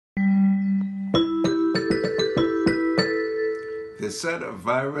said a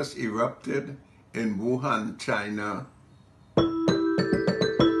virus erupted in Wuhan, China,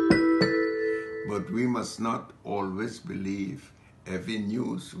 but we must not always believe every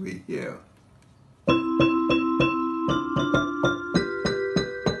news we hear.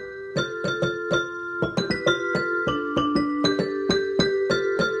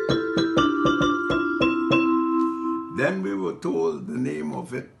 Then we were told the name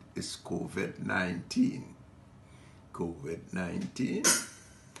of it is COVID-19. COVID-19.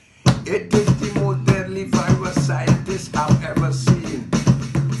 It is the most deadly virus scientists have ever seen.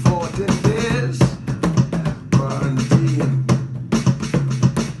 14 days quarantine.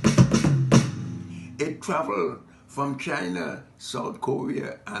 It traveled from China, South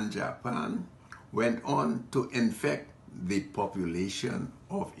Korea, and Japan, went on to infect the population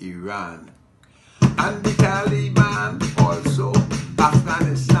of Iran. And the Taliban, also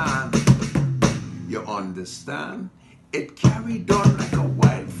Afghanistan. You understand? It carried on like a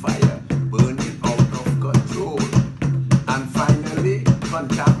wildfire, burning out of control, and finally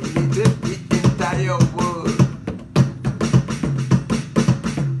contaminated the entire world.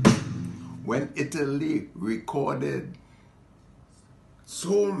 When Italy recorded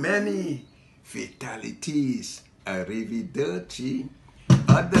so many fatalities, arrivederci,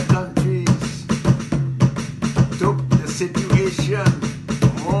 other countries took the situation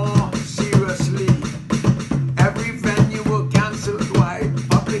more seriously. Every venue were cancelled while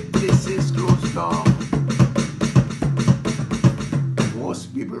public places closed down.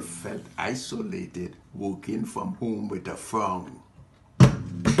 Most people felt isolated, working from home with a frown.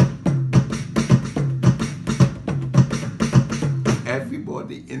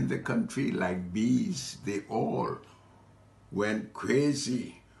 Everybody in the country, like bees, they all went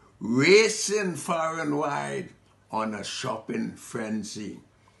crazy, racing far and wide on a shopping frenzy.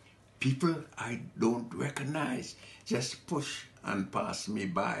 People I don't recognize just push and pass me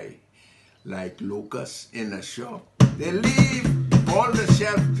by like locusts in a shop. They leave all the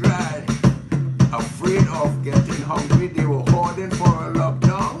shelves dry, afraid of getting hungry. They were hoarding for a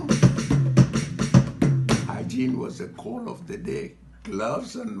lockdown. Hygiene was the call of the day.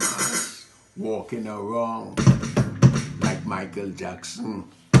 Gloves and masks, walking around like Michael Jackson.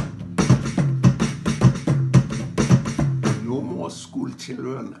 No more school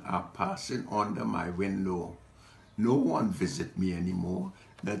children are passing under my window. No one visits me anymore,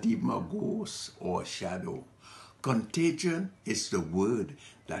 not even a ghost or a shadow. Contagion is the word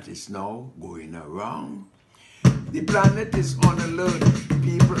that is now going around. The planet is on alert.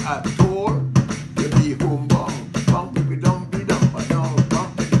 People are told to be homebound.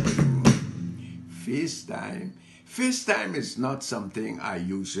 FaceTime. FaceTime is not something I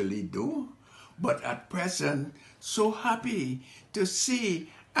usually do, but at present, so happy to see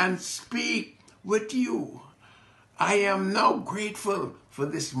and speak with you. I am now grateful for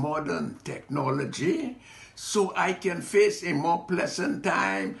this modern technology so I can face a more pleasant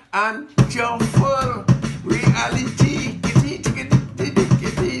time and joyful reality.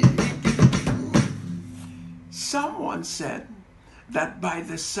 Someone said that by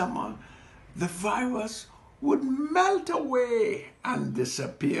the summer, the virus would melt away and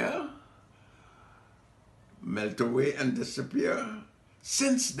disappear. Melt away and disappear.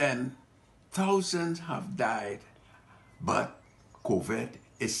 Since then, thousands have died, but COVID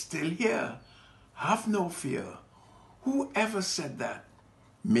is still here. Have no fear. Whoever said that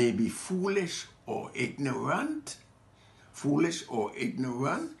may be foolish or ignorant. Foolish or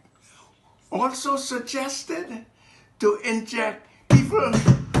ignorant. Also suggested to inject people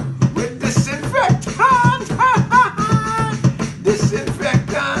with disinfectant.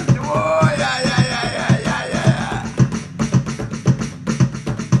 Disinfectant. Oh, yeah.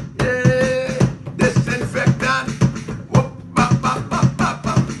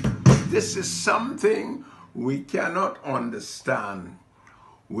 This is something we cannot understand.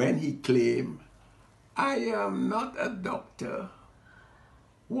 When he claimed, I am not a doctor.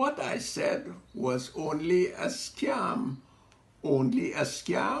 What I said was only a scam. Only a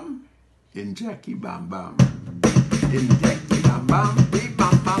scam? In Jackie Bam Bam. In Jackie Bam Bam.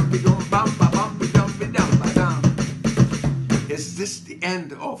 Bam Bam Bidum Bam Bam Bidum Bidum Badam. Is this the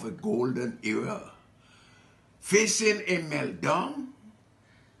end of a golden era? Facing a meltdown?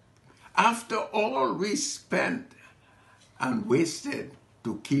 After all we spent and wasted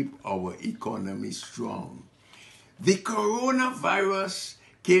to keep our economy strong, the coronavirus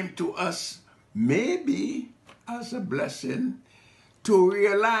came to us maybe as a blessing to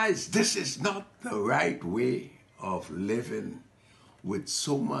realize this is not the right way of living with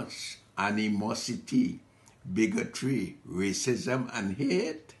so much animosity, bigotry, racism, and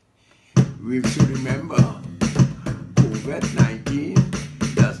hate. We should remember COVID-19